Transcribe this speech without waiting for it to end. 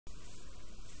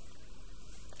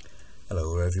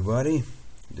Hello everybody,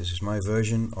 this is my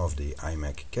version of the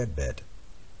iMac cat bed.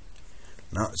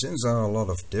 Now, since there are a lot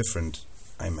of different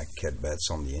iMac cat beds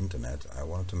on the internet, I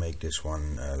wanted to make this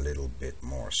one a little bit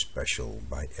more special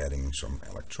by adding some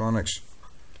electronics.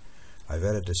 I've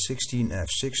added a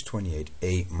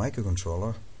 16F628A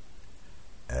microcontroller,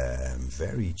 a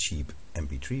very cheap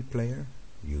MP3 player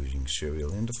using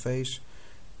serial interface,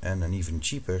 and an even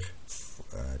cheaper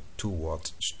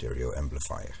 2-watt stereo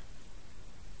amplifier.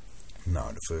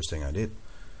 Now, the first thing I did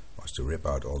was to rip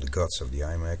out all the guts of the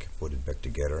iMac, put it back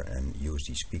together and use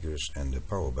the speakers and the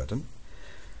power button.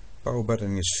 Power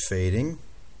button is fading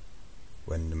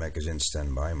when the Mac is in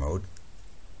standby mode.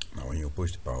 Now when you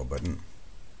push the power button,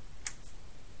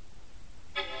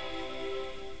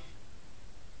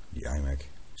 the iMac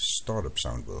startup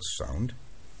sound will sound.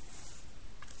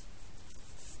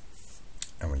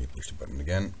 And when you push the button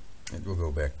again, it will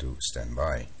go back to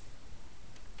standby.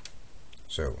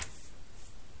 So,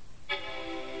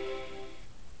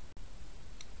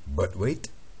 but wait,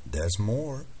 there's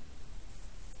more.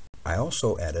 I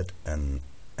also added an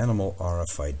animal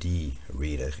RFID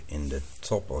reader in the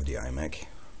top of the iMac,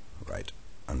 right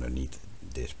underneath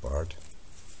this part.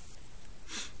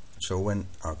 So when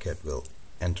our cat will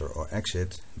enter or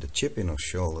exit, the chip in her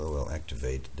shoulder will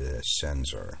activate the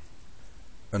sensor.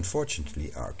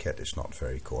 Unfortunately, our cat is not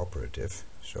very cooperative,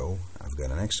 so I've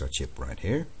got an extra chip right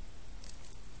here.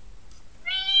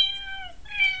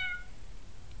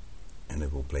 And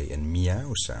it will play a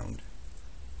meow sound.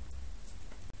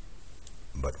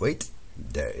 But wait,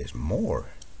 there is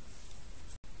more.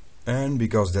 And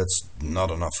because that's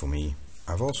not enough for me,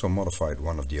 I've also modified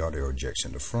one of the audio jacks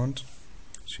in the front,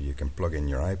 so you can plug in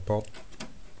your iPod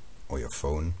or your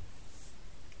phone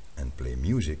and play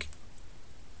music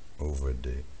over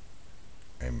the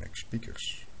iMac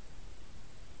speakers.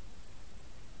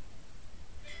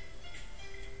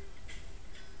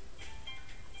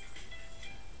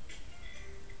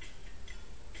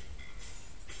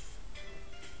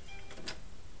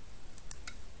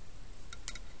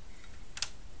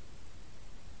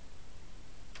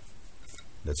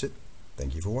 That's it.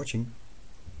 Thank you for watching.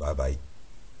 Bye bye.